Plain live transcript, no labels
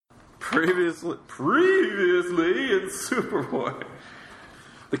Previously in Superboy.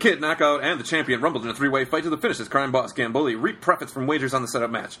 The Kid, Knockout, and the Champion rumbled in a three-way fight to the finish as crime boss Gamboli reaped profits from wagers on the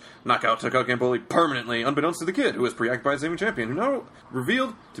setup match. Knockout took out Gamboli permanently, unbeknownst to the Kid, who was preoccupied saving Champion, who now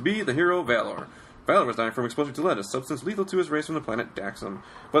revealed to be the hero Valor. Valor was dying from exposure to lead, a substance lethal to his race from the planet Daxam.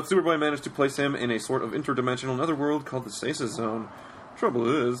 But Superboy managed to place him in a sort of interdimensional netherworld called the Stasis Zone. Trouble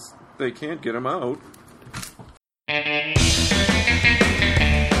is, they can't get him out.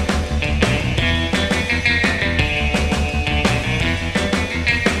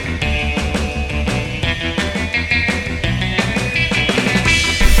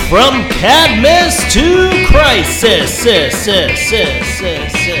 From Cadmus to Crisis.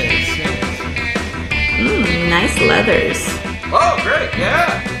 Nice leathers. Oh, great,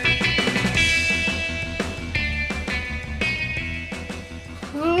 yeah!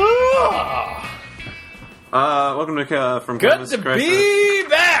 Welcome to From Good Cadmus to Crisis. be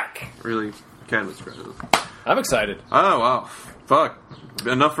back! Really, Cadmus Crisis. I'm excited. Oh, wow. Fuck.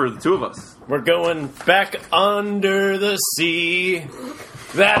 Enough for the two of us. We're going back under the sea.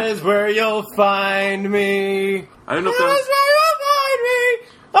 That is where you'll find me. I didn't know if That that is where you'll find me.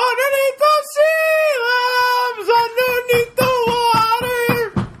 Underneath the sea lamps, underneath the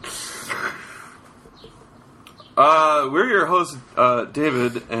water. We're your host,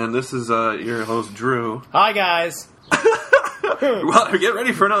 David, and this is your host, Drew. Hi, guys. Well, get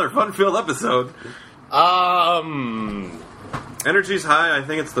ready for another fun-filled episode. Energy's high. I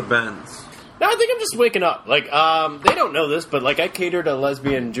think it's the Benz. No, I think I'm just waking up. Like, they don't know this, but, like, I catered a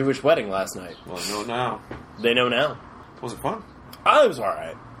lesbian Jewish wedding last night. Well, no, now. They know now. Was it fun? Oh, it was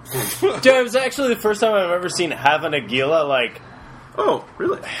alright. Dude, it was actually the first time I've ever seen Hava Nagila, like, Oh,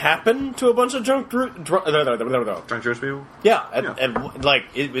 really? happen to a bunch of drunk Drunk Jewish people? Yeah, Yeah. and like,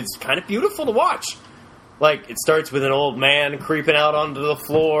 it's kind of beautiful to watch. Like, it starts with an old man creeping out onto the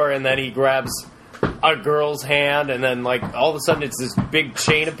floor, and then he grabs a girl's hand, and then, like, all of a sudden it's this big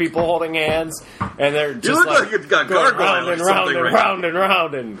chain of people holding hands, and they're just, You look like it's got going gargoyle round or and round something and right round and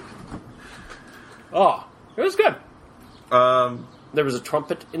round, and... Oh, it was good. There was a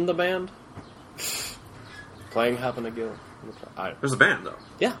trumpet in the band. Playing Hava Nagila. There's a band, though.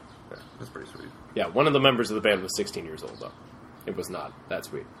 Yeah. Yeah, that's pretty sweet. Yeah, one of the members of the band was 16 years old, though. It was not that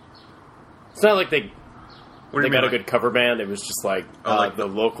sweet. It's not like they What do you got mean, a good cover band. It was just like, like the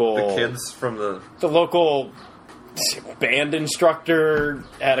local... The kids from the... The local band instructor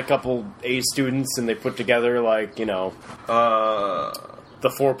had a couple A students, and they put together, like, you know... the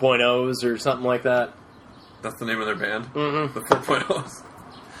 4.0s or something like that. That's the name of their band? Mm-hmm. The 4.0s.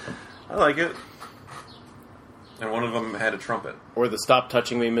 I like it. And one of them had a trumpet. Or the Stop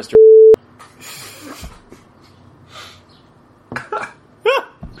Touching Me, Mr.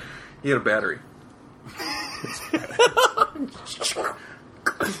 He had a battery.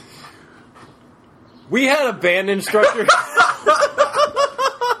 We had a band instructor.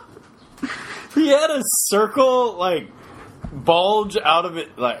 He had a circle, like, bulge out of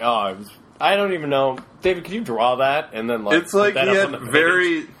it. Like, oh, it was, I don't even know. David, can you draw that? And then, like, It's like put that he up had on the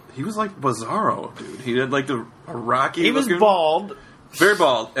very... page? He was like Bizarro, dude. He had like a rocky He was looking... bald. Very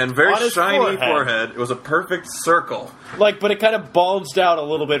bald and very On his shiny forehead. forehead. It was a perfect circle. Like, but it kind of bulged out a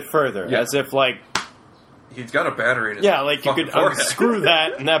little bit further. Yeah. As if, like... He's got a battery in his Yeah, like you fucking could forehead. unscrew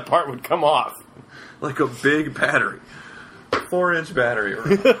that and that part would come off. Like a big battery. 4-inch battery.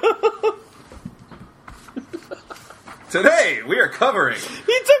 Today, we are covering...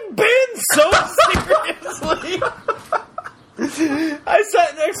 He took band so seriously. I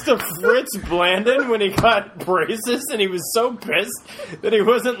sat next to Fritz Blandon when he got braces, and he was so pissed that he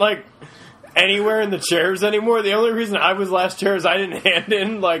wasn't, like, anywhere in the chairs anymore. The only reason I was last chair is I didn't hand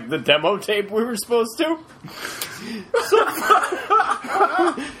in, like, the demo tape we were supposed to. So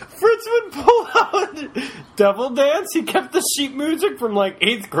Fritz would pull out Devil Dance. He kept the sheet music from, like,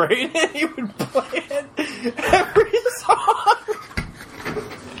 8th grade, and he would play it every song.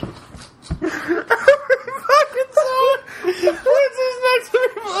 Fritz is next to me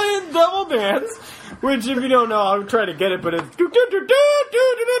playing Devil Dance, which, if you don't know, I'll try to get it, but it's...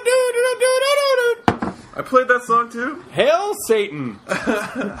 I played that song too. Hail Satan!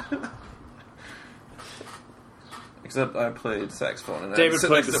 Except I played saxophone. And David I sit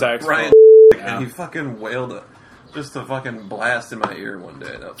played next the to saxophone. Brian, and he fucking wailed it. Just a fucking blast in my ear one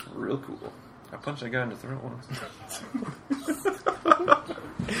day. That was real cool. I punched that guy in the throat once.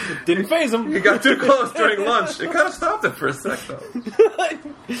 Didn't phase him. He got too close during lunch. It kind of stopped it for a sec, though.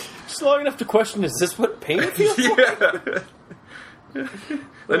 Just long enough to question, is this what pain feels like? Yeah.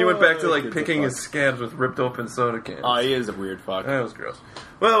 Then he went back to like picking his scabs with ripped open soda cans. Oh, he is a weird fuck. That was gross.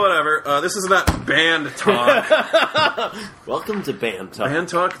 Well, whatever. This is not band talk. Welcome to Band Talk. Band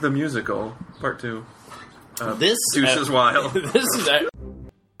talk, the musical, part 2. This Douches Wild. This is.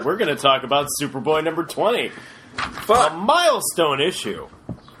 We're going to talk about Superboy number 20, a Fuck. milestone issue,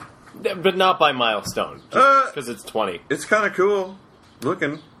 but not by milestone, because it's 20. It's kind of cool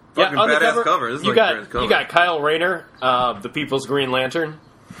looking. Fucking on the badass cover. This is you like got greatest cover. you got Kyle Rayner, the People's Green Lantern,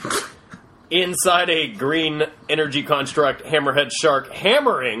 inside a green energy construct hammerhead shark,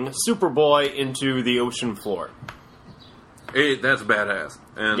 hammering Superboy into the ocean floor. Hey, that's badass.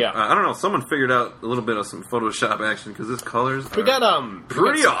 And Yeah. I don't know. Someone figured out a little bit of some Photoshop action because his colors. We got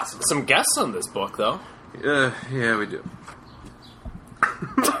pretty awesome. Some guests on this book though. Yeah, we do.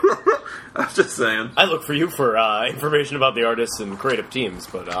 I'm just saying. I look for you for information about the artists and creative teams,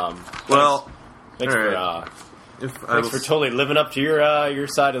 but Well, thanks all for right. thanks for totally living up to your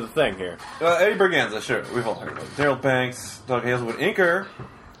side of the thing here. Eddie Berganza, sure, we've all heard of it. Daryl Banks, Doug Hazelwood, inker.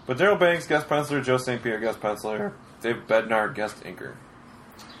 But Daryl Banks, guest penciler. Joe St. Pierre, guest penciler. Dave Bednar, guest inker.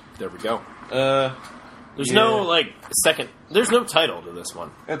 There we go. There's Yeah. no second. There's no title to this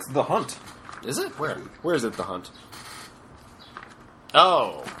one. It's The Hunt. Is it? Where is it? The Hunt.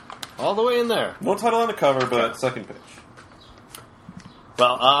 Oh, all the way in there. No title on the cover, but second page.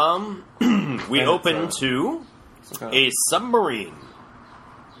 Well, we And open it's, to a submarine.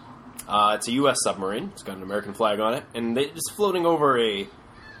 It's a U.S. submarine. It's got an American flag on it, and it's floating over a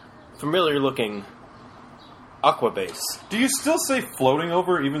familiar-looking aqua base. Do you still say floating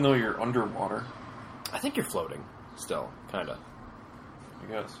over even though you're underwater? I think you're floating still, kind of.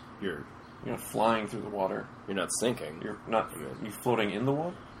 I guess. You're You're not flying through the water. not sinking. You're not. You floating in the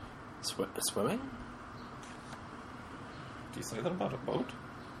water? Swimming? Do you say that about a boat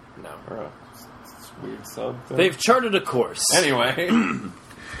No. or a weird sub thing? They've charted a course. Anyway,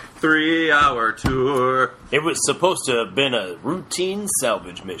 3-hour tour. It was supposed to have been a routine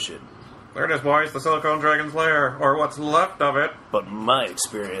salvage mission. There it is, boys. The Silicon Dragon's lair, or what's left of it. But in my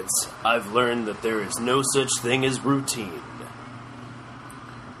experience, I've learned that there is no such thing as routine.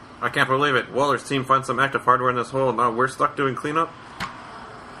 I can't believe it. Waller's team finds some active hardware in this hole, and now we're stuck doing cleanup.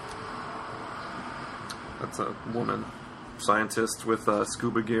 That's a woman scientist with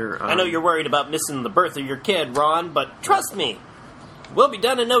scuba gear. I know you're worried about missing the birth of your kid, Ron, but trust me, we'll be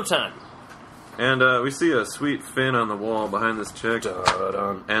done in no time. And we see a sweet fin on the wall behind this chick.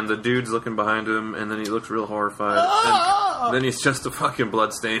 And the dude's looking behind him, and then he looks real horrified. And then he's just a fucking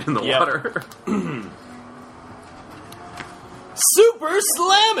bloodstain in the Yep. water. Super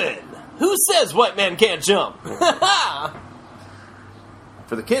Slammin'! Who says white man can't jump?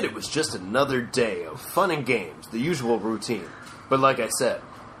 For the kid, it was just another day of fun and games, the usual routine. But like I said,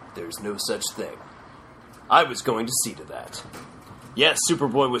 there's no such thing. I was going to see to that. Yes,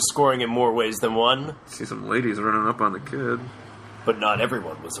 Superboy was scoring in more ways than one, See some ladies running up on the kid. but not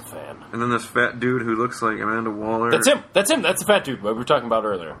everyone was a fan. And then this fat dude who looks like Amanda Waller. That's him! That's the fat dude we were talking about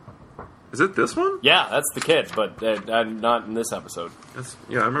earlier. Is it this one? Yeah, that's the kid, but not in this episode.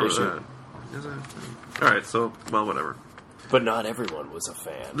 Yeah, I remember Issue. that. Is it? Alright, so, well, whatever. But not everyone was a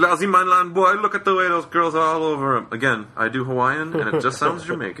fan. Lousy Mainland boy, look at the way those girls are all over him. Again, I do Hawaiian, and it just sounds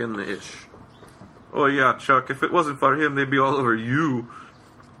Jamaican-ish. Oh yeah, Chuck, if it wasn't for him, they'd be all over you.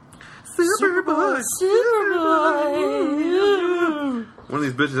 Superboy! Superboy! One of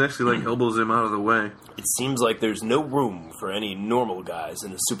these bitches actually, elbows him out of the way. It seems like there's no room for any normal guys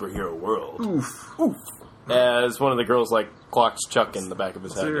in the superhero world. Oof. As one of the girls, clocks Chuck in the back of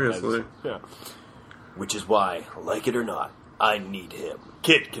his head. Seriously. Yeah. Which is why, like it or not, I need him.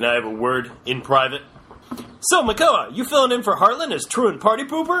 Kid, can I have a word in private? So, Makoa, you filling in for Harlan as truant party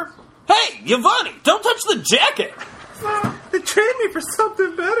pooper? Hey, Giovanni, don't touch the jacket! They trained me for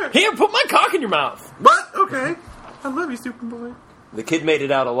something better. Here, put my cock in your mouth! What? Okay. I love you, Superboy. The kid made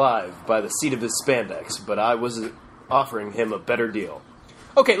it out alive by the seat of his spandex, but I was offering him a better deal.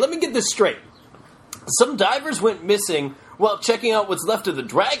 Okay, let me get this straight. Some divers went missing while checking out what's left of the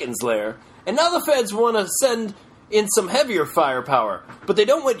dragon's lair, and now the feds want to send in some heavier firepower, but they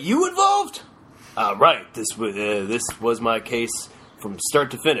don't want you involved? Right, this was my case from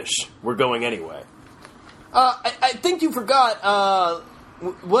start to finish. We're going anyway. I think you forgot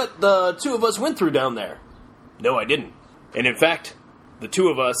what the two of us went through down there. No, I didn't. And in fact, the two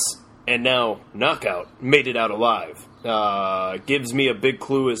of us, and now Knockout, made it out alive. Gives me a big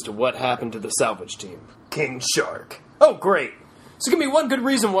clue as to what happened to the salvage team. King Shark. Oh, great. So give me one good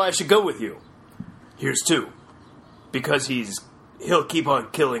reason why I should go with you. Here's two. Because he'll keep on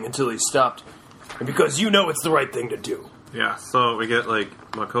killing until he's stopped, and because you know it's the right thing to do. Yeah, so we get, like,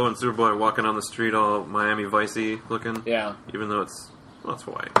 Mako and Superboy walking on the street all Miami Vice-y looking. Yeah. Even though it's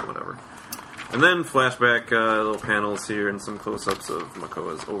Hawaii, whatever. And then flashback little panels here and some close-ups of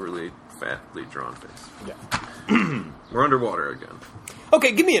Makoa's overly fatly drawn face. Yeah. We're underwater again.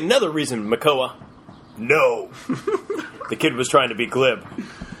 Okay, give me another reason, Makoa. No. The kid was trying to be glib.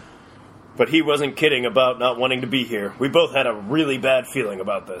 But he wasn't kidding about not wanting to be here. We both had a really bad feeling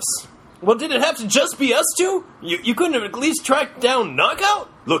about this. Well, did it have to just be us two? You couldn't have at least tracked down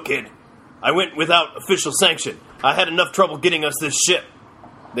Knockout? Look, kid, I went without official sanction. I had enough trouble getting us this ship.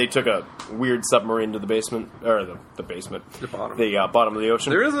 They took a weird submarine to the basement, or the basement. The bottom. The bottom of the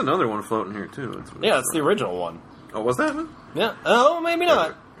ocean. There is another one floating here, too. It's the original one. Oh, was that one? Yeah. Oh, maybe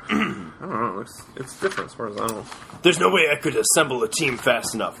not. I don't know. It's different as far as I know. There's no way I could assemble a team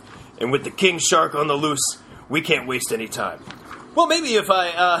fast enough. And with the king shark on the loose, we can't waste any time. Well, maybe if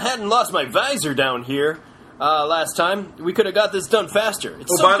I hadn't lost my visor down here last time, we could have got this done faster.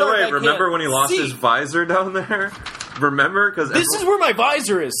 It's so by the dark way, I remember can't when he lost see. his visor down there? Remember? Because This is where my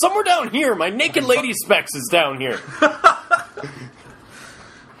visor is. Somewhere down here. My naked lady specs is down here.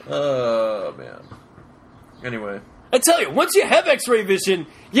 Oh, man. Anyway. I tell you, once you have X-ray vision,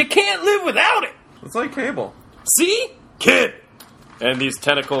 you can't live without it. It's like Cable. See? Kid! And these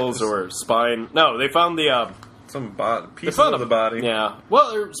tentacles or spine... No, they found the... Some piece found of the body. Yeah.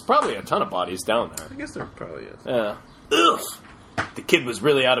 Well, there's probably a ton of bodies down there. I guess there probably is. Yeah. Ugh. The kid was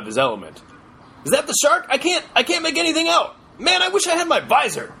really out of his element. Is that the shark? I can't make anything out. Man, I wish I had my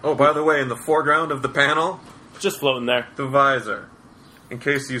visor. Oh, by the way, in the foreground of the panel, Just floating there. the visor. In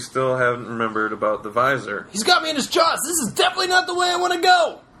case you still haven't remembered about the visor. He's got me in his jaws. This is definitely not the way I want to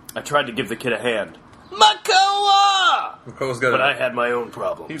go. I tried to give the kid a hand. Makoa! Makoa's got But I had my own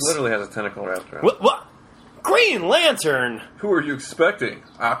problems. He literally has a tentacle wrapped around. What? Green Lantern! Who are you expecting?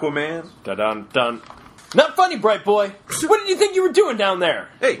 Aquaman? Dun-dun-dun. Not funny, bright boy. What did you think you were doing down there?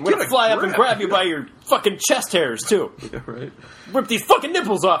 Hey, I'm gonna get a fly up and grip. grab you by your fucking chest hairs, too. Yeah, right. Rip these fucking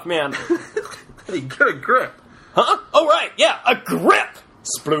nipples off, man. Hey, get a grip. Huh? Oh, right, yeah, a grip!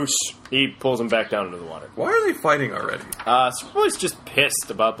 Sploosh. He pulls him back down into the water. Why are they fighting already? Superboy's just pissed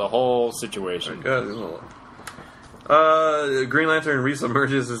about the whole situation. God, Green Lantern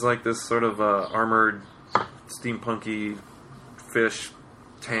resubmerges as like this sort of armored, steampunky fish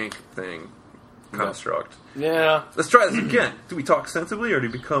tank thing construct. Yeah. Let's try this again. Do we talk sensibly or do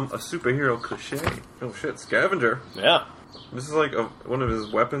we become a superhero cliche? Oh shit, Scavenger. Yeah. This is like one of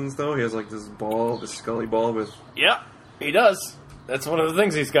his weapons, though. He has like this ball, this scully ball with... Yeah, he does. That's one of the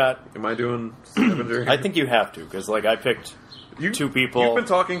things he's got. Am I doing Scavenger? I think you have to, because, like, I picked two people. You've been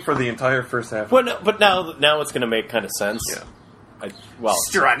talking for the entire first half. Well, no, but now it's going to make kind of sense. Yeah.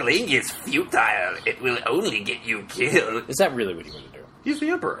 Struggling is futile. It will only get you killed. Is that really what you want to do? He's the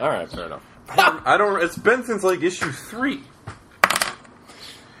Emperor. All right, fair enough. I don't... It's been since, like, issue 3.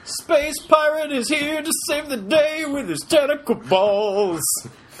 Space Pirate is here to save the day with his tentacle balls.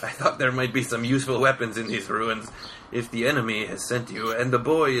 I thought there might be some useful weapons in these ruins. If the enemy has sent you and the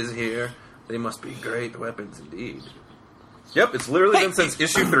boy is here, they must be great weapons indeed. Yep, it's literally been since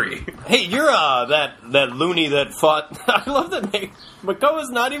issue 3. Hey, you're that loony that fought... I love that name. Makoa's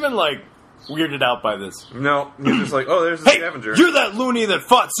not even, like, weirded out by this. No, he's just like, oh, there's the Hey, Scavenger. you're that loony that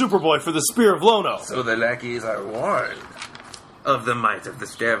fought Superboy for the Spear of Lono. So the lackeys are warned of the might of the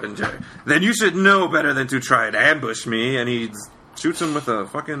Scavenger. Then you should know better than to try to ambush me. And he shoots him with a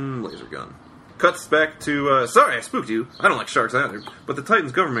fucking laser gun. Cuts back to, sorry, I spooked you. I don't like sharks either. But the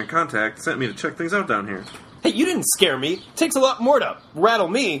Titans government contact sent me to check things out down here. Hey, you didn't scare me. It takes a lot more to rattle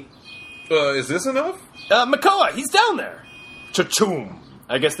me. Is this enough? Makoa, he's down there. Cha-choom.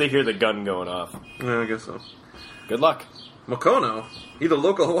 I guess they hear the gun going off. Yeah, I guess so. Good luck. Makono? He the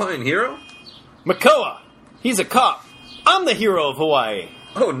local Hawaiian hero? Makoa, he's a cop. I'm the hero of Hawaii.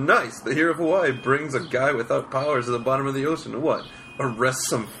 Oh, nice. The hero of Hawaii brings a guy without powers to the bottom of the ocean to what? Arrest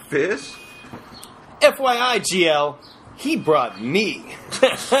some fish? FYI, GL, he brought me.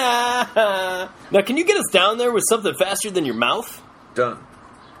 Now, can you get us down there with something faster than your mouth? Done.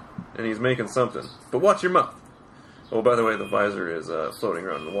 And he's making something. But watch your mouth. Oh, by the way, the visor is floating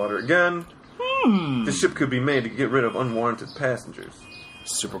around in the water again. The ship could be made to get rid of unwarranted passengers.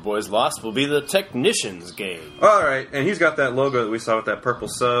 Superboy's loss will be the technician's game. Alright, and he's got that logo that we saw with that purple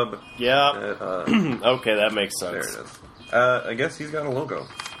sub. Yeah. Okay, that makes sense. There it is. I guess he's got a logo.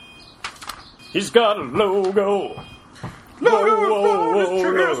 He's got a logo.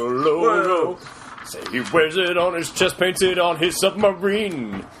 Logo. Say he wears it on his chest, paints it on his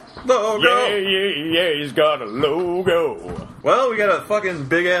submarine. Logo! Yeah, he's got a logo. Well, we got a fucking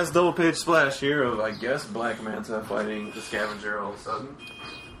big-ass double-page splash here of, I guess, Black Manta fighting the Scavenger all of a sudden.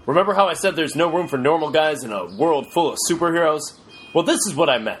 Remember how I said there's no room for normal guys in a world full of superheroes? Well, this is what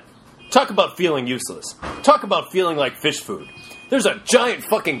I meant. Talk about feeling useless. Talk about feeling like fish food. There's a giant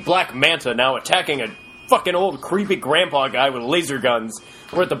fucking black manta now attacking a fucking old creepy grandpa guy with laser guns.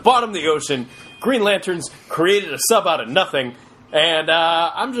 We're at the bottom of the ocean. Green Lanterns created a sub out of nothing. And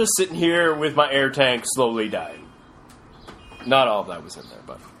I'm just sitting here with my air tank slowly dying. Not all of that was in there,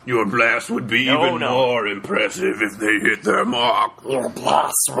 but... Your blast would be more impressive if they hit their mark. Your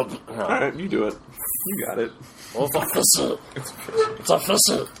blast would be... Alright, you do it. You got it. It's a fishy. It's a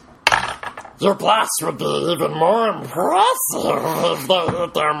fishy. Your blast would be even more impressive if they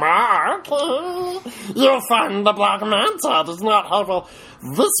hit their mark. You'll find the Black Manta does not have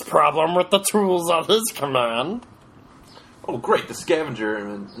this problem with the tools at his command. Oh, great, the scavenger,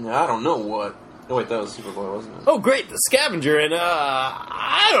 and I don't know what. Oh, wait, that was Superboy, wasn't it? Oh, great, the scavenger, and,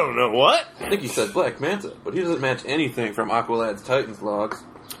 I don't know what. I think he said Black Manta, but he doesn't match anything from Aqualad's Titans logs.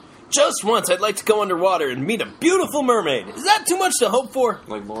 Just once, I'd like to go underwater and meet a beautiful mermaid. Is that too much to hope for?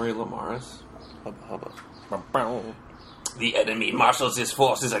 Like Lori Lamaris? Hubba hubba. The enemy marshals his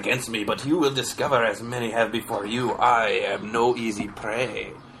forces against me, but you will discover as many have before you. I am no easy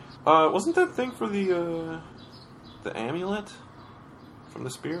prey. Wasn't that thing for the amulet? From the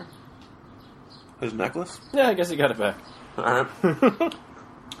spear? His necklace? Yeah, I guess he got it back. Alright.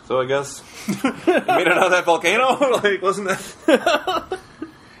 So I guess... you made it out of that volcano? Like, wasn't that...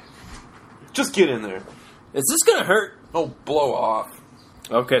 Just get in there. Is this gonna hurt? Oh, blow off.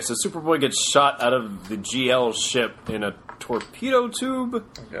 Okay, so Superboy gets shot out of the GL ship in a torpedo tube. I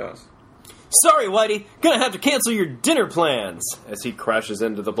guess. Sorry, Whitey. Gonna have to cancel your dinner plans. As he crashes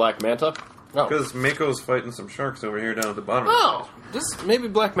into the Black Manta. Oh. Because Mako's fighting some sharks over here down at the bottom of Oh! Maybe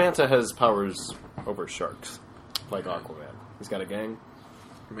Black Manta has powers over sharks. Like Aquaman. He's got a gang.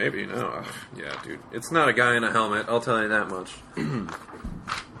 the Maybe, no. Yeah, dude. It's not a guy in a helmet, I'll tell you that much.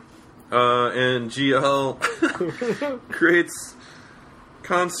 And GL creates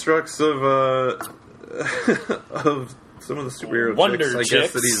constructs of of some of the superhero Wonder chicks, I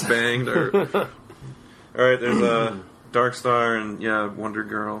guess, that he's banged. Or... Alright, there's Darkstar and, yeah, Wonder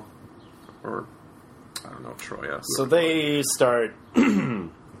Girl. Or, I don't know, Troya. So they start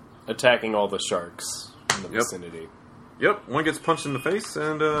attacking all the sharks in the vicinity. Yep, one gets punched in the face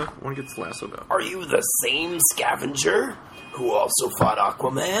and one gets lassoed up. Are you the same scavenger who also fought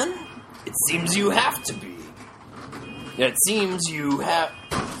Aquaman? It seems you have to be. It seems you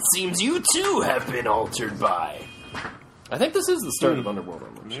too have been altered by. I think this is the start of Underworld.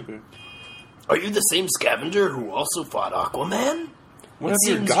 Maybe. Are you the same scavenger who also fought Aquaman? What is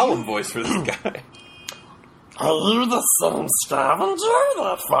your Gollum voice for this guy? Are you the same scavenger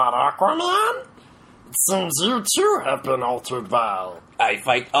that fought Aquaman? It seems you too have been altered by. I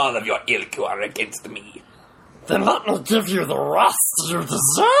fight all of your ilk who are against me. Then let me give you the rest you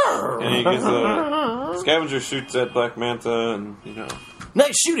deserve. And he gets Scavenger shoots at Black Manta, and, you know.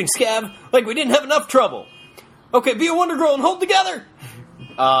 Nice shooting, Scav. Like we didn't have enough trouble. Okay, be a Wonder Girl and hold together.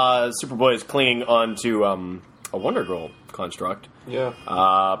 Superboy is clinging on to a Wonder Girl construct. Yeah.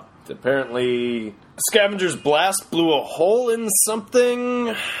 Apparently, Scavenger's blast blew a hole in something.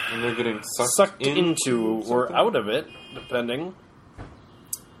 And they're getting Sucked into or out of it, depending.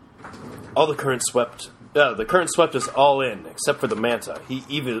 The current swept us all in, except for the Manta. He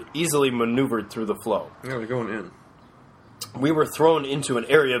easily maneuvered through the flow. Yeah, they're going in. We were thrown into an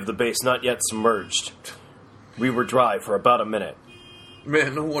area of the base not yet submerged. We were dry for about a minute.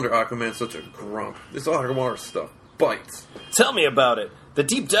 Man, no wonder Aquaman's such a grump. This underwater stuff bites. Tell me about it. The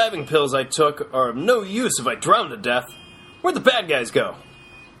deep diving pills I took are of no use if I drown to death. Where'd the bad guys go?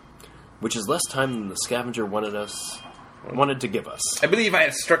 Which is less time than the scavenger wanted to give us. I believe I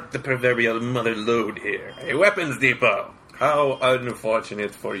have struck the proverbial mother lode here. A weapons depot. How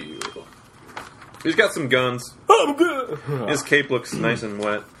unfortunate for you. He's got some guns. I'm good. His cape looks nice and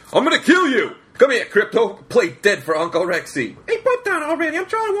wet. I'm gonna kill you! Come here, Crypto. Play dead for Uncle Rexy. Hey, put down already. I'm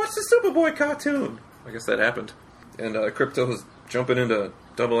trying to watch the Superboy cartoon. I guess that happened. And Crypto's jumping into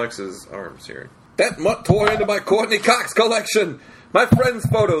Double X's arms here. That mutt tore into my Courtney Cox collection. My friends'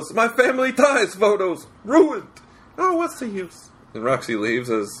 photos. My family ties photos. Ruined. Oh, what's the use? And Roxy leaves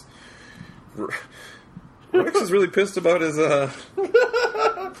as... Rex is really pissed about his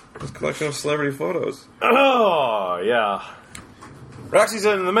collection of celebrity photos. Oh, yeah. Roxy's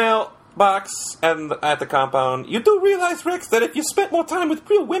in the mail box and at the compound. You do realize, Rex, that if you spent more time with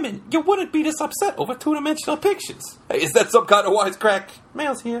real women, you wouldn't be this upset over two-dimensional pictures. Hey, is that some kind of wisecrack?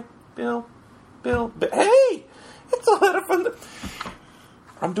 Mail's here. Bill. Hey! It's a letter from the...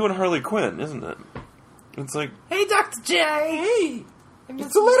 I'm doing Harley Quinn, isn't it? It's like, Hey, Dr. J!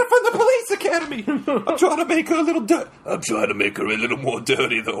 It's a letter from the police academy. I'm trying to make her a little I'm trying to make her a little more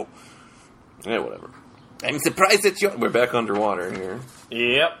dirty, though. Yeah, whatever. I'm surprised at your... We're back underwater here.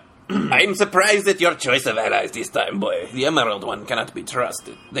 Yep. I'm surprised at your choice of allies this time, boy. The Emerald One cannot be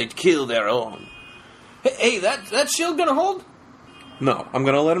trusted. They'd kill their own. Hey, that shield gonna hold? No, I'm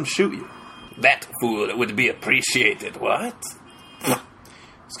gonna let him shoot you. That fool would be appreciated, what?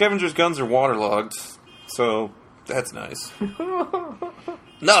 Scavenger's guns are waterlogged, so that's nice.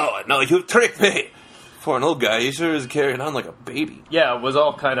 No, you've tricked me. For an old guy, he sure is carrying on like a baby. Yeah, it was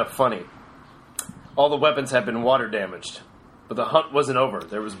all kind of funny. All the weapons had been water damaged. But the hunt wasn't over.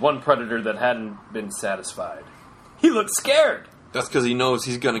 There was one predator that hadn't been satisfied. He looked scared. That's because he knows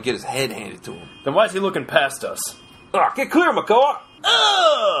he's gonna get his head handed to him. Then why is he looking past us? Get clear, Makoa.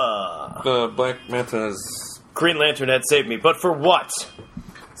 The Black Manta's Green Lantern had saved me, but for what?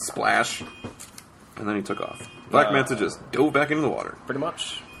 splash, and then he took off. Black Manta just dove back into the water. Pretty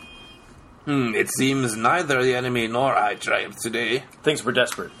much. It seems neither the enemy nor I triumphed today. Things were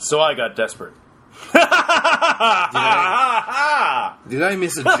desperate, so I got desperate. Did I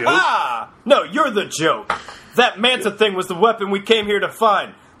miss a joke? No, you're the joke. That Manta thing was the weapon we came here to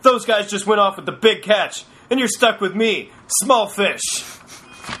find. Those guys just went off with the big catch, and you're stuck with me, small fish.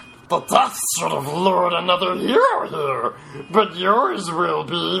 But that should have lured another hero here. But yours will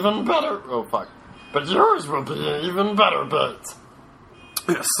be even better. Oh, fuck. But yours will be an even better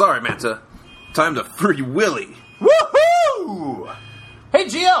bait. Sorry, Manta. Time to free Willy. Woohoo! Hey,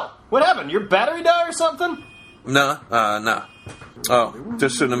 GL, what happened? Your battery die or something? Nah. Oh,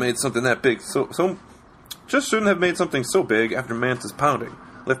 just shouldn't have made something that big. Just shouldn't have made something so big after Manta's pounding.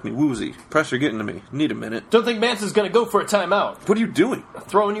 Left me woozy. Pressure getting to me. Need a minute. Don't think Manta's gonna go for a timeout. What are you doing?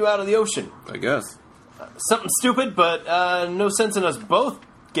 Throwing you out of the ocean. I guess. Something stupid, but no sense in us both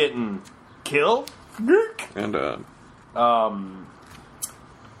getting killed. And,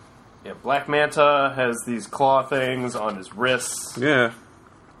 Yeah, Black Manta has these claw things on his wrists. yeah.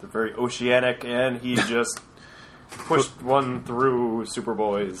 They're very oceanic, and he just pushed one through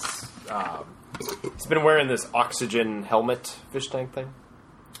Superboy's. He's been wearing this oxygen helmet fish tank thing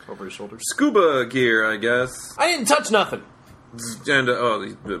over his shoulders. Scuba gear, I guess. I didn't touch nothing. And,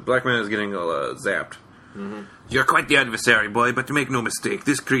 the Black Man is getting zapped. Mm-hmm. You're quite the adversary, boy, but make no mistake,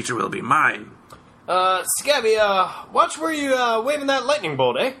 this creature will be mine. Scabby, watch where you, waving that lightning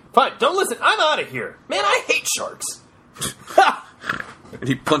bolt, eh? Fine, don't listen, I'm out of here. Man, I hate sharks. Ha! And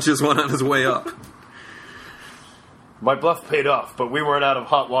he punches one on his way up. My bluff paid off, but we weren't out of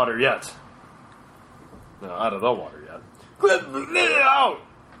hot water yet. No, out of the water yet. Out!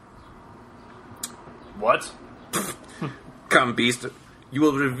 What? Come, beast. You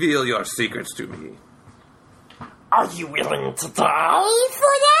will reveal your secrets to me. Are you willing to die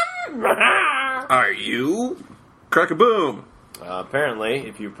for them? Are you? Crack-a-boom. Apparently,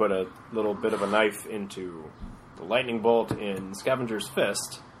 if you put a little bit of a knife into the lightning bolt in Scavenger's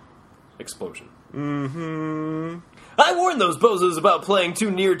fist, explosion. Mm-hmm. I warned those bozos about playing too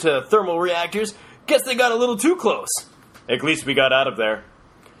near to thermal reactors. Guess they got a little too close. At least we got out of there.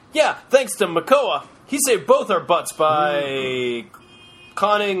 Yeah, thanks to Makoa. He saved both our butts by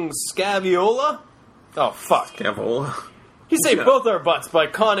conning Scaviola. Oh, fuck. Cavola. He saved both our butts by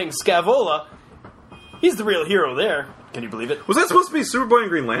conning Scavola. He's the real hero there. Can you believe it? Was that supposed to be Superboy and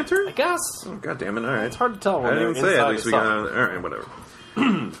Green Lantern? I guess. Oh, God damn it. All right. It's hard to tell I when didn't they're say inside at least the we got song. out of there. All right,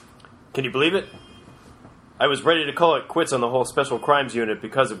 whatever. Can you believe it? I was ready to call it quits on the whole Special Crimes Unit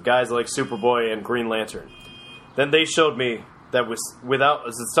because of guys like Superboy and Green Lantern. Then they showed me that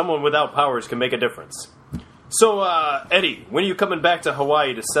someone without powers can make a difference. So, Eddie, when are you coming back to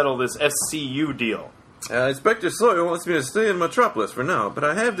Hawaii to settle this SCU deal? Inspector Sawyer wants me to stay in Metropolis for now, but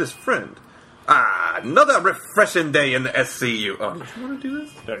I have this friend. Another refreshing day in the SCU. Oh, did you want to do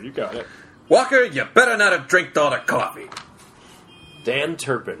this? No, you got it. Walker, you better not have drank all the coffee. Dan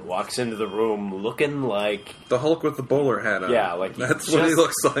Turpin walks into the room looking like... The Hulk with the bowler hat on. Yeah, like he That's what he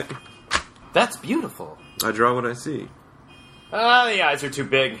looks like. That's beautiful. I draw what I see. The eyes are too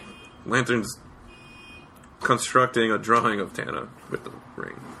big. Lantern's constructing a drawing of Tana with the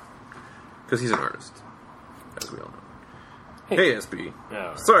ring. Because he's an artist, as we all know. Hey, SB.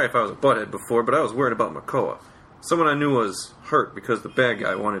 Oh. Sorry if I was a butthead before, but I was worried about Makoa. Someone I knew was hurt because the bad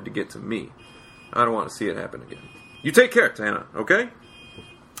guy wanted to get to me. I don't want to see it happen again. You take care, Tana, okay?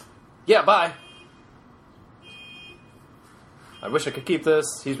 Yeah, bye. I wish I could keep this.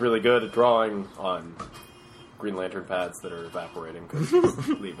 He's really good at drawing on Green Lantern pads that are evaporating because he's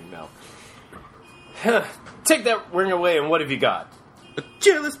leaving now. Take that ring away, and what have you got? A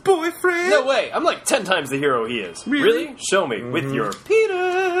jealous boyfriend? No way! I'm like 10 times the hero he is. Really? Show me. With your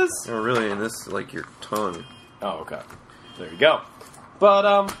penis! Oh, really? And this, like, your tongue. Oh, okay. There you go.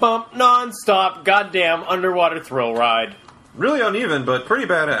 But bump non-stop, goddamn underwater thrill ride. Really uneven, but pretty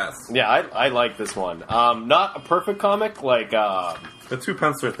badass. Yeah, I like this one. Not a perfect comic, like The two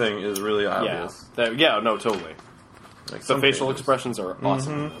penciler thing is really yeah, obvious. no, totally. Like The some facial pages. expressions are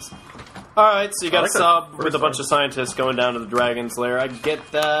awesome in this. All right, so you got I like a sub that with a first bunch one. of scientists going down to the Dragon's Lair. I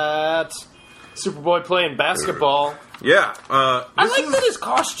get that. Superboy playing basketball. Yeah. I like that his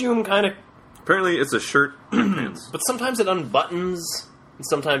costume kind of, Apparently, it's a shirt and pants. but sometimes it unbuttons, and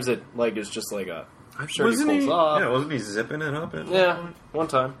sometimes it like is just like a shirt Wasn't he pulls off. Yeah, wasn't he zipping it up? Yeah, one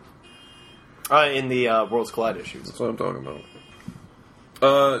time. In the Worlds Collide issues. That's what I'm talking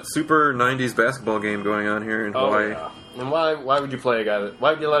about. Super 90s basketball game going on here in Hawaii. Yeah. And why would you play a guy that?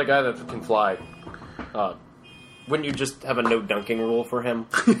 Why would you let a guy that can fly? Wouldn't you just have a no dunking rule for him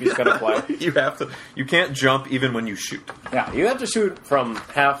if he's gonna fly? You have to. You can't jump even when you shoot. Yeah, you have to shoot from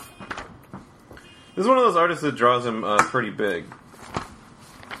half. This is one of those artists that draws him pretty big.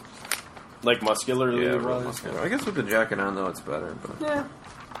 Like muscularly, Yeah, rather. real muscular. I guess with the jacket on though, it's better. But Yeah.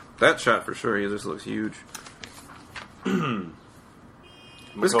 that shot for sure. He just looks huge.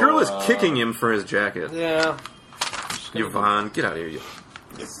 This girl is kicking him for his jacket. Yeah. Yvonne, get out of here, you.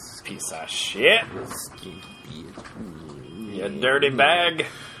 You piece of shit. You dirty bag.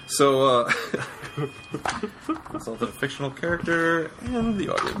 So, so the fictional character and the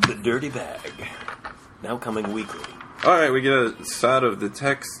audience. The dirty bag. Now coming weekly. All right, we get a shot of the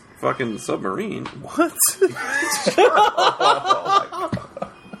tech's fucking submarine. What?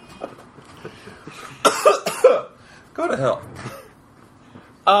 Go to hell.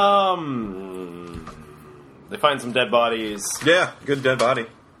 They find some dead bodies. Yeah, good dead body.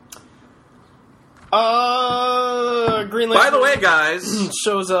 Green Lantern. By the way, guys,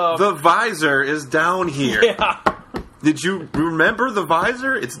 shows up. the visor is down here. Yeah. Did you remember the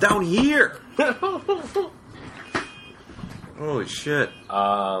visor? It's down here. Holy shit.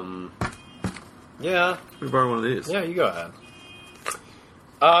 Yeah. Let me borrow one of these. Yeah, you go ahead.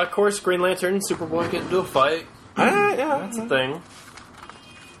 Of course, Green Lantern and Superboy get into a fight. Yeah, That's a thing.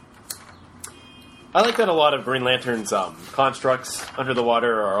 I like that a lot of Green Lantern's constructs under the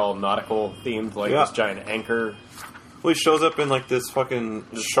water are all nautical themed, like Yeah. this giant anchor, Well, he shows up in like this fucking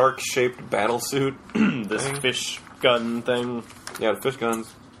shark-shaped battle suit. this fish gun thing. Yeah, the fish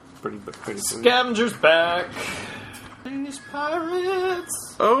gun's pretty sweet. Scavenger's back. These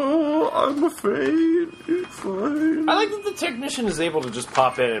pirates. Oh, I'm afraid it's fine. I like that the technician is able to just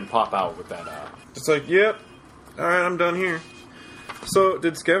pop in and pop out with that. It's like, yep. All right, I'm done here. So,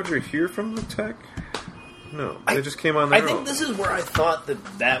 did Scavenger hear from the tech? No, they just came on their I think own. this is where I thought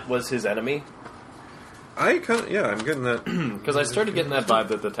that was his enemy. I kind of, yeah, I'm getting that. Because I started getting that vibe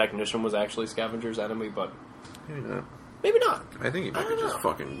that the technician was actually Scavenger's enemy, but Maybe not. maybe not. I think he might be just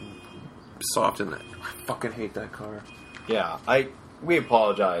fucking soft in that. I fucking hate that car. Yeah, we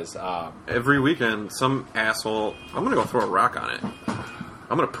apologize. Every weekend, some asshole. I'm gonna go throw a rock on it.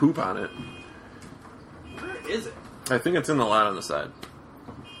 I'm gonna poop on it. Where is it? I think it's in the lot on the side.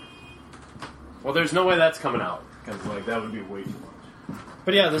 Well, there's no way that's coming out, because like that would be way too much.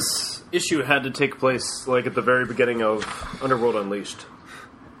 But yeah, this issue had to take place like at the very beginning of Underworld Unleashed.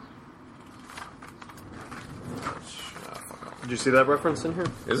 Did you see that reference in here?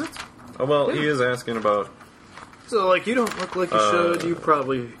 Is it? Oh well, he is asking about So like, you don't look like you should. You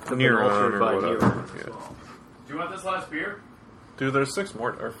probably have been Neuron altered or by whatever. Neuron. Yeah. Do you want this last beer? Dude, there's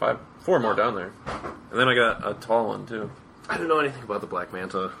 4 more down there, and then I got a tall one too. I don't know anything about the Black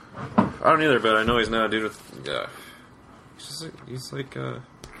Manta. I don't either, but I know he's not a dude with. Yeah, he's like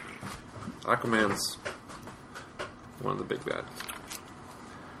Aquaman's one of the big bad.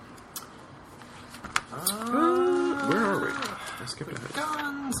 Where are we? I skipped ahead.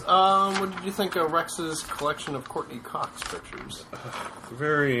 Guns. What did you think of Rex's collection of Courtney Cox pictures?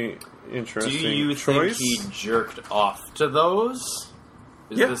 Very Do interesting you choice. think he jerked off to those?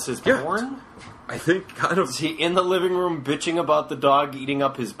 Is Yeah, this his yeah. porn? I think kind of. Is he in the living room bitching about the dog eating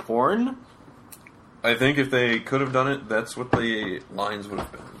up his porn? I think if they could have done it, that's what the lines would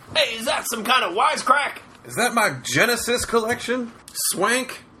have been. Hey, is that some kind of wisecrack? Is that my Genesis collection?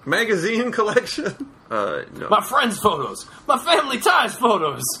 Swank magazine collection? No. My friends' photos. My family ties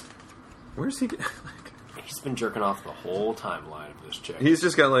photos. Where's he? He's been jerking off the whole timeline of this chick. He's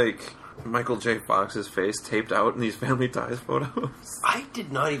just got like Michael J. Fox's face taped out in these Family Ties photos. I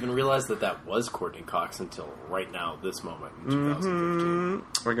did not even realize that was Courtney Cox until right now, this moment in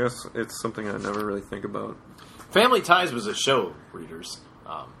 2015. I guess it's something I never really think about. Family Ties was a show, readers.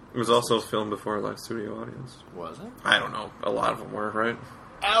 It was also filmed before a live studio audience. Was it? I don't know. A lot of them were, right?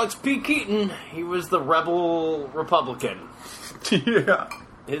 Alex P. Keaton, he was the rebel Republican. Yeah.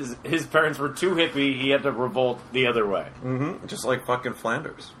 his parents were too hippie. He had to revolt the other way. Mm-hmm. Just like fucking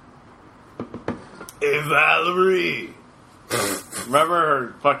Flanders. Hey, Valerie. Remember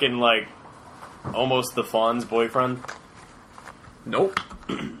her fucking, like, almost the Fawn's boyfriend? Nope.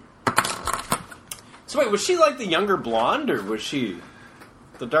 So wait, was she like the younger blonde, or was she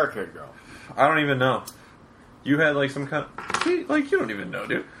the dark-haired girl? I don't even know. You had like some kind of... Like, you don't even know,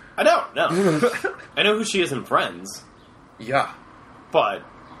 dude. I don't know. I know who she is in Friends, Yeah. but...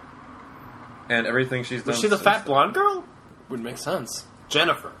 And everything she's done... Was she the since fat blonde girl? Would make sense.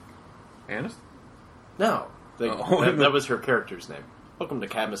 Jennifer. Aniston? No. Oh. That was her character's name. Welcome to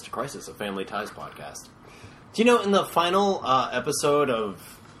Cab Mr. Crisis, a Family Ties podcast. Do you know in the final episode of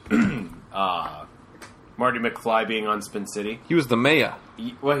Marty McFly being on Spin City, He was the mayor.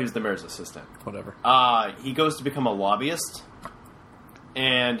 he was the mayor's assistant. Whatever. He goes to become a lobbyist,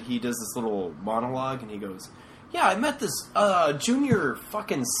 and he does this little monologue, and he goes, yeah, I met this junior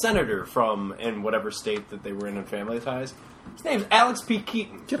fucking senator from in whatever state that they were in Family Ties. His name's Alex P.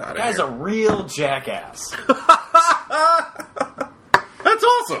 Keaton. Get outta The guy's here. a real jackass. That's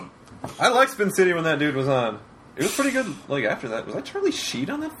awesome! I liked Spin City when that dude was on. It was pretty good, like, after that. Was that Charlie Sheen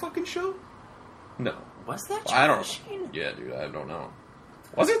on that fucking show? No. Was that I don't Charlie Sheen? Yeah, dude, I don't know.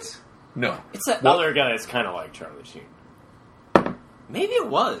 Was it? No. It's that other guy that's kind of like Charlie Sheen. Maybe it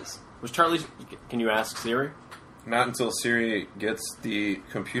was. Was Charlie... Can you ask Siri? Not until Siri gets the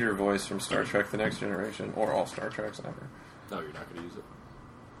computer voice from Star Trek The Next Generation, or all Star Treks ever. No, you're not going to use it.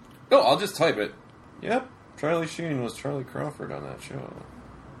 No, I'll just type it. Yep, Charlie Sheen was Charlie Crawford on that show.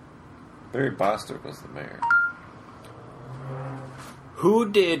 Barry Bostwick was the mayor. Who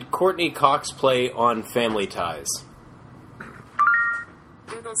did Courtney Cox play on Family Ties?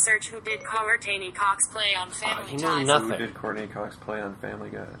 Google search who did Courtney Cox play on Family you know Ties. nothing. Who did Courtney Cox play on Family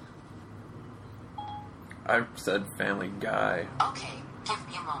Guy? I said Family Guy. Okay, give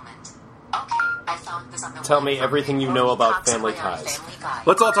me a moment. Okay, I found this on the Tell web me from everything you know Courtney about Cox Family play on Ties. Family Guy.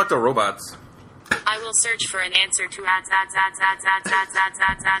 Let's all talk to robots. I will search for an answer to ads.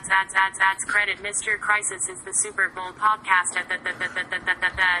 Credit Mr. Crisis is the Super Bowl podcast at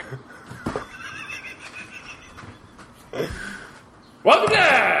Welcome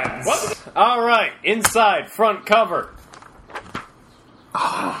to All right, inside front cover.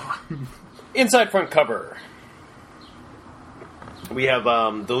 Inside front cover. We have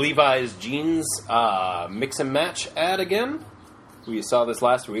the Levi's jeans mix and match ad again. We saw this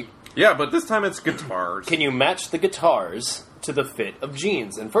last week. Yeah, but this time it's guitars. Can you match the guitars to the fit of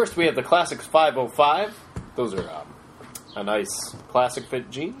jeans? And first we have the Classics 505. Those are a nice classic fit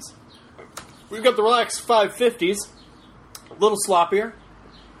jeans. We've got the Relax 550s, a little sloppier,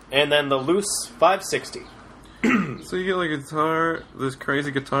 and then the Loose 560. So you get like a guitar, this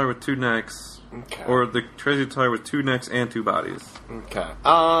crazy guitar with two necks, Okay. or the crazy guitar with two necks and two bodies. Okay.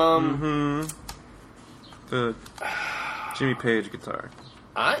 The Jimmy Page guitar.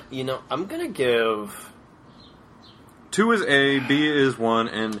 I'm gonna give 2 is A, B is 1,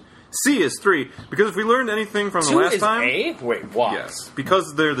 and C is 3. Because if we learned anything from the 2 last is time... A? Wait, why? Yes,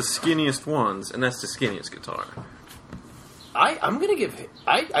 because they're the skinniest ones, and that's the skinniest guitar. I'm gonna give.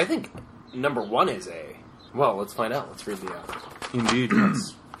 I think number 1 is A. Well, let's find out. Let's read the. Indeed,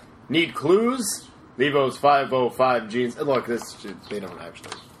 yes. Need clues? Levo's 505 jeans. Look, they don't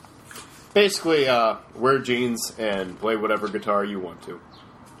actually. Basically, wear jeans and play whatever guitar you want to.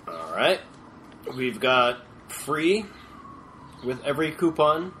 Alright. We've got free with every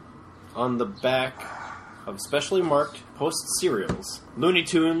coupon on the back of specially marked Post cereals, Looney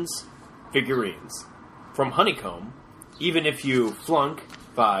Tunes, figurines. From Honeycomb, even if you flunk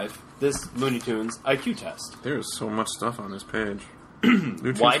 5, this Looney Tunes IQ test. There's so much stuff on this page.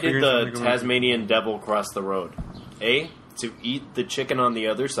 Why did the Tasmanian devil cross the road? A, to eat the chicken on the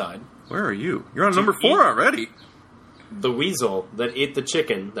other side. Where are you? You're on number 4 eat- already. The weasel that ate the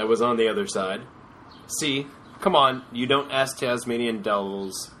chicken that was on the other side. C, come on, you don't ask Tasmanian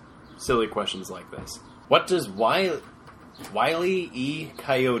devils silly questions like this. What does Wile E.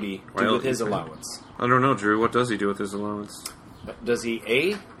 Coyote do Wile with E. his Coyote. allowance? I don't know, Drew. What does he do with his allowance? Does he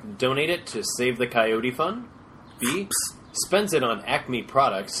A, donate it to Save the Coyote Fund? B, spends it on Acme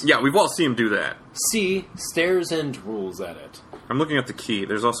products? Yeah, we've all seen him do that. C, stares and rules at it? I'm looking at the key.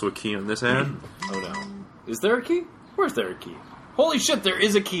 There's also a key on this ad. Oh no. Is there a key? Where's there a key? Holy shit, there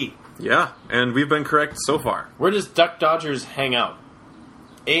is a key! Yeah, and we've been correct so far. Where does Duck Dodgers hang out?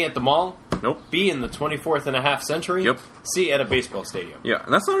 A, at the mall? Nope. B, in the 24th and a half century? Yep. C, at a baseball stadium? Yeah,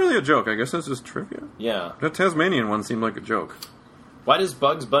 and that's not really a joke. I guess that's just trivia. Yeah. That Tasmanian one seemed like a joke. Why does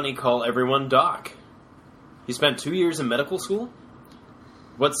Bugs Bunny call everyone Doc? He spent 2 years in medical school?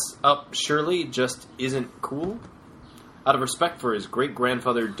 What's up, Shirley, just isn't cool? out of respect for his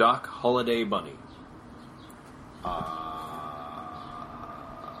great-grandfather Doc Holliday Bunny.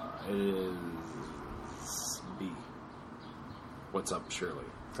 It is B. What's up, Shirley?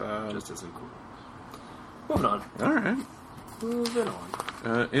 Just isn't cool. Moving on. All right. Moving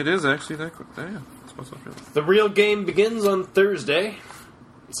on. It is actually that quick. Yeah, it's what's up, really. The real game begins on Thursday,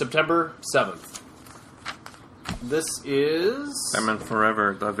 September 7th. This is... Batman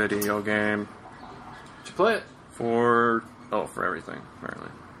Forever, the video game. Did you play it? For everything, apparently.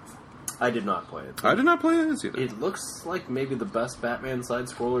 I did not play it. I did not play this either. It looks like maybe the best Batman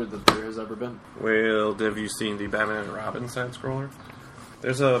side-scroller that there has ever been. Well, have you seen the Batman and Robin side-scroller?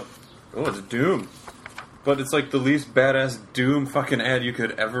 There's a... Oh, it's Doom. But it's like the least badass Doom fucking ad you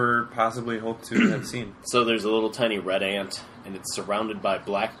could ever possibly hope to have seen. So there's a little tiny red ant, and it's surrounded by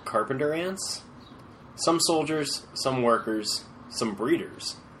black carpenter ants. Some soldiers, some workers, some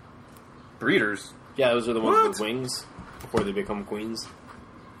breeders. Breeders? Yeah, those are the ones What? with wings before they become queens.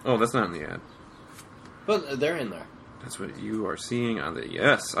 Oh, that's not in the ad. But they're in there. That's what you are seeing on the...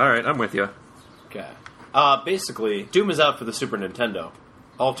 Yes, alright, I'm with you. Okay. Basically, Doom is out for the Super Nintendo.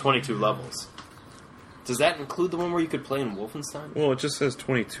 All 22 levels. Does that include the one where you could play in Wolfenstein? Well, it just says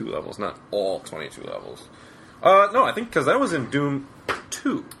 22 levels, not all 22 levels. No, I think because that was in Doom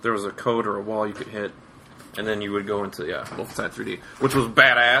 2. There was a code or a wall you could hit, and then you would go into, Wolfenstein 3D, which was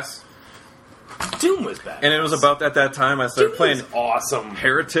badass. Doom was bad. And it was about at that time I started Doom playing was awesome.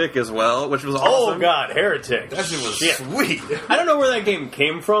 Heretic as well, which was Oh awesome. god, Heretic. That shit was Yeah. sweet. I don't know where that game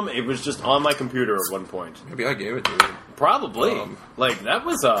came from. It was just on my computer at one point. Maybe I gave it to you. Probably. Um, Like, that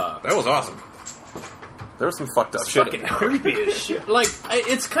was That was awesome. There was some fucked up shit. fucking creepy as shit. Like,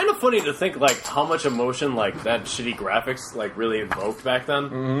 it's kind of funny to think, like, how much emotion, like, that shitty graphics, like, really invoked back then.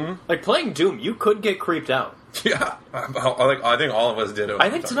 Mm-hmm. Like, playing Doom, you could get creeped out. Yeah, I think all of us did it. I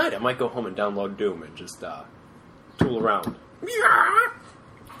think tonight I might go home and download Doom and just, tool around.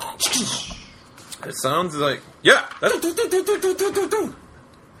 It sounds like that's the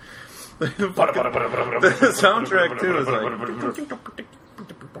soundtrack too is like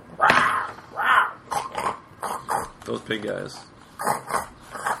those pig guys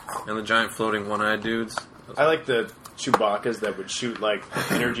and the giant floating one-eyed dudes. I like the Chewbacca's that would shoot, like,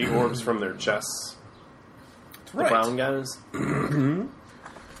 energy orbs from their chests. The right. brown guys.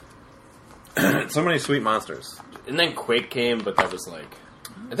 So many sweet monsters. And then Quake came, but that was like...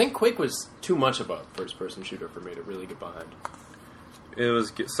 I think Quake was too much of a first-person shooter for me to really get behind. It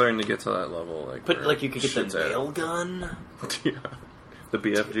was starting to get to that level, But, where like, you could get the shit's at. nail gun? Yeah, the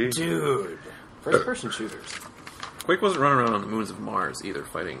BFG. Dude. First-person shooters. Quake wasn't running around on the moons of Mars either,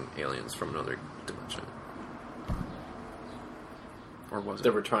 fighting aliens from another dimension. Or was it? They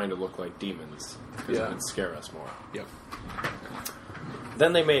were trying to look like demons. Because Yeah. it would scare us more. Yep.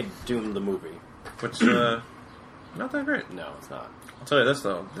 Then they made Doom the movie. Which, not that great. No, it's not. I'll tell you this,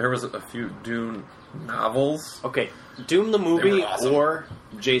 though. There was a few Dune novels. Okay, Doom the They movie were awesome. or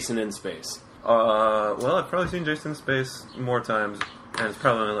Jason in Space. Well, I've probably seen Jason in Space more times, and it's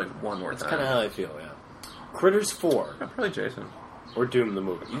probably only like one more That's time. kind of how I feel, yeah. Critters 4 Yeah, probably Jason. or Doom the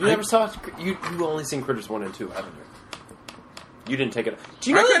movie. You never saw... You've only seen Critters 1 and 2, haven't you? You didn't take it... Do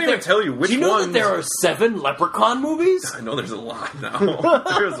you know I can't that even there- tell you which Do you know ones. that there are 7 Leprechaun movies? I know there's a lot now.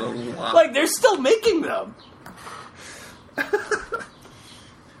 There's a lot. Like, they're still making them.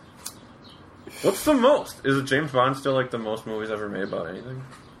 What's the most? Is it James Bond still like the most movies ever made about anything?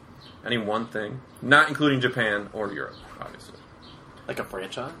 Any one thing? Not including Japan or Europe, obviously. Like a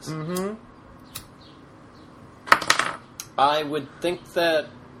franchise? Mm-hmm. I would think that...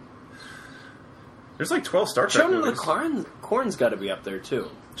 There's like 12 Star Trek Children of movies. the Corn's got to be up there, too.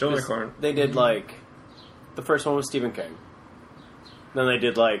 Children of the Corn. They did, like... The first one was Stephen King. Then they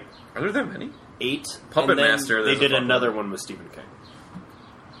did, like, Are there that many? 8. Puppet and then Master, They there's a did Puppet another Master. one with Stephen King.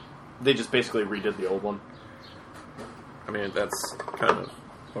 They just basically redid the old one. I mean, that's kind of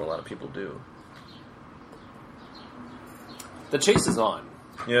what a lot of people do. The chase is on.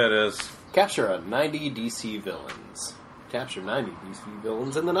 Yeah, it is. Capture 90 DC villains. Capture 90 DC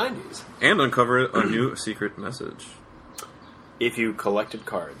villains in the 90s. And uncover a new secret message. If you collected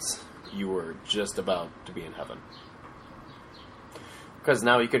cards, you were just about to be in heaven. Because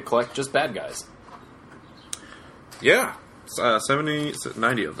now you could collect just bad guys. Yeah.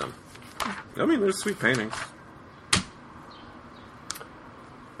 90 of them. I mean, there's sweet paintings.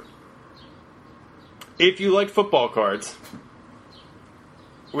 If you like football cards,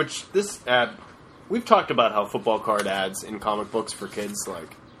 which this ad, we've talked about how football card ads in comic books for kids,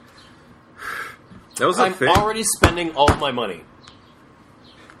 like, That was a I'm thing. already spending all of my money.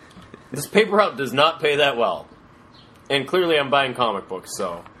 This paper route does not pay that well. And clearly I'm buying comic books,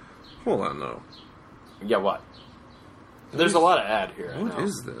 so, Hold on, though. yeah, what? There's a lot of ad here. I What know.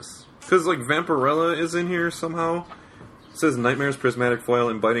 is this? Because, like, Vampirella is in here somehow. It says, Nightmare's prismatic foil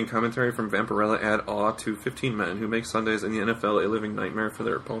and biting commentary from Vampirella add awe to 15 men who make Sundays in the NFL a living nightmare for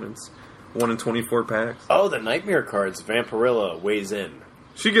their opponents. 1 in 24 packs. Oh, the Nightmare cards. Vampirella weighs in.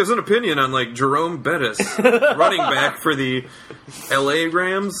 She gives an opinion on, like, Jerome Bettis, running back for the L.A.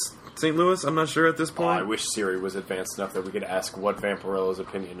 Rams, St. Louis. I'm not sure at this Oh, point. I wish Siri was advanced enough that we could ask what Vampirella's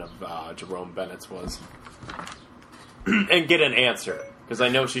opinion of Jerome Bennett's was. And get an answer. Because I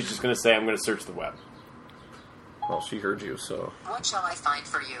know she's just going to say, I'm going to search the web. Well, she heard you, so. What shall I find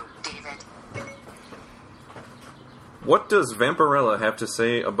for you, David? What does Vampirella have to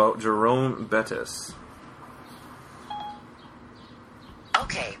say about Jerome Bettis?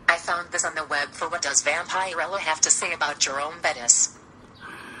 Okay, I found this on the web for what does Vampirella have to say about Jerome Bettis.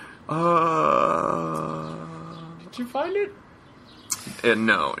 Did you find it?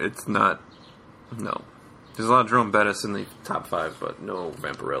 No, it's not. No. There's a lot of Jerome Bettis in the top 5, but no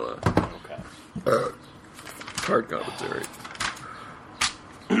Vampirella. Okay. Card commentary.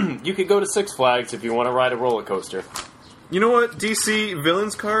 You could go to Six Flags if you want to ride a roller coaster. You know what, DC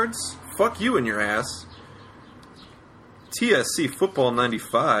Villains cards? Fuck you and your ass. TSC Football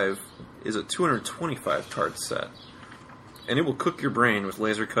 95 is a 225 card set. And it will cook your brain with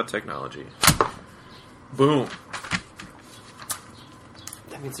laser cut technology. Boom.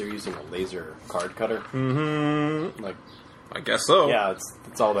 That means they're using a laser card cutter. Mm-hmm. Like, I guess so. yeah,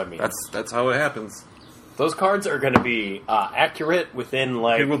 that's all that means. That's how it happens. Those cards are going to be accurate within,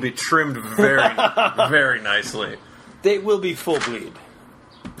 like... It will be trimmed very, very nicely. They will be full bleed.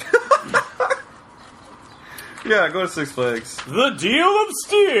 Yeah, go to Six Flags. The Deal of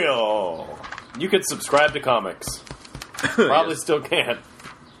Steel! You could subscribe to comics. Probably still can't.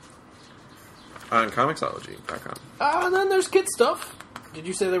 On Comixology.com. And then there's kid stuff. Did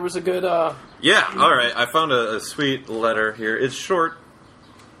you say there was a good, Yeah, alright. I found a sweet letter here. It's short.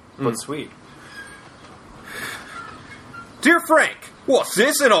 but sweet? Dear Frank, what's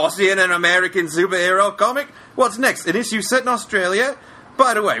this? An Aussie and an American superhero comic? What's next? An issue set in Australia?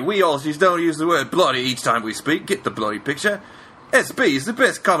 By the way, we Aussies don't use the word bloody each time we speak. Get the bloody picture. SB is the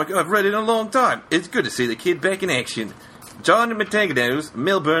best comic I've read in a long time. It's good to see the kid back in action. John Matangano's,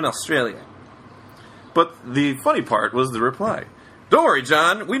 Melbourne, Australia. But the funny part was the reply. Don't worry,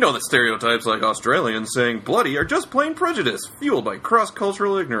 John. We know that stereotypes like Australians saying bloody are just plain prejudice, fueled by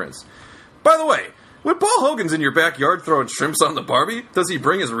cross-cultural ignorance. By the way, when Paul Hogan's in your backyard throwing shrimps on the Barbie, does he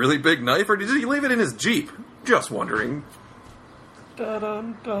bring his really big knife or does he leave it in his Jeep? Just wondering.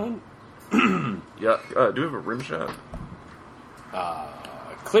 Dun, dun. Yeah, do we have a rim shot?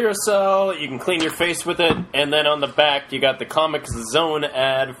 Clearasil, you can clean your face with it, and then on the back you got the Comic Zone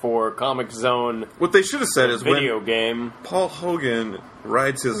ad for Comic Zone What they should have said is video when game. Paul Hogan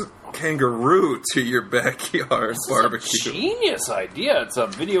rides his kangaroo to your backyard barbecue. Genius idea. It's a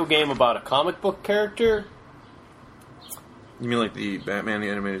video game about a comic book character, You mean like the Batman the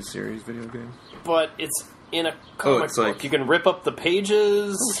Animated Series video game? but it's in a comic it's book. like- You can rip up the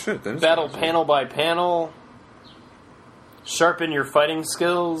pages, Oh, shit, that is battle awesome. panel by panel, sharpen your fighting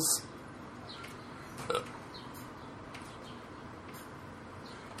skills.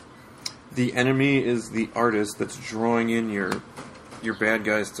 The enemy is the artist that's drawing in your bad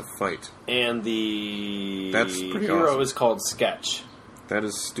guys to fight. And the That's pretty hero awesome. is called Sketch. That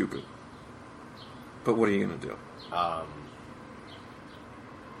is stupid. But what are you gonna do?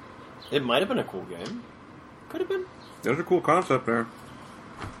 It might have been a cool game. Could have been. There's a cool concept there.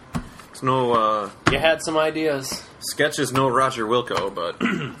 It's no You had some ideas. Sketch is no Roger Wilco, but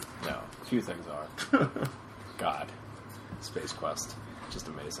No, a few things are. God. Space Quest. Just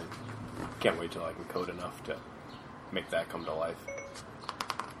amazing. Can't wait till I can code enough to make that come to life.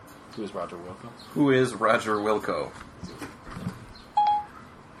 Who's Roger Wilco? who is Roger Wilco?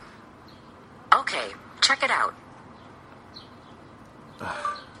 Okay, check it out.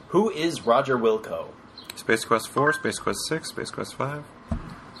 Who is Roger Wilco? Space Quest 4, Space Quest 6, Space Quest 5.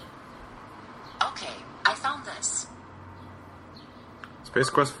 Okay, I found this. Space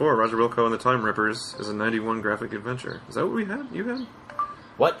Quest 4, Roger Wilco and the Time Rippers is a 91 graphic adventure. Is that what we had? You had?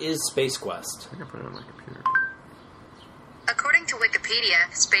 What is Space Quest? I think I put it on my computer. According to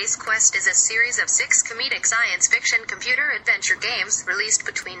Wikipedia, Space Quest is a series of 6 comedic science fiction computer adventure games released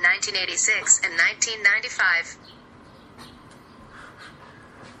between 1986 and 1995.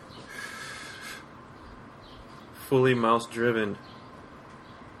 Fully mouse-driven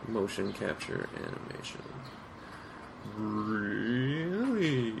motion capture animation.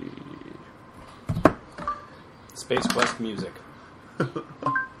 Really? Space Quest music.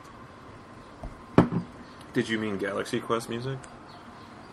 Did you mean Galaxy Quest music?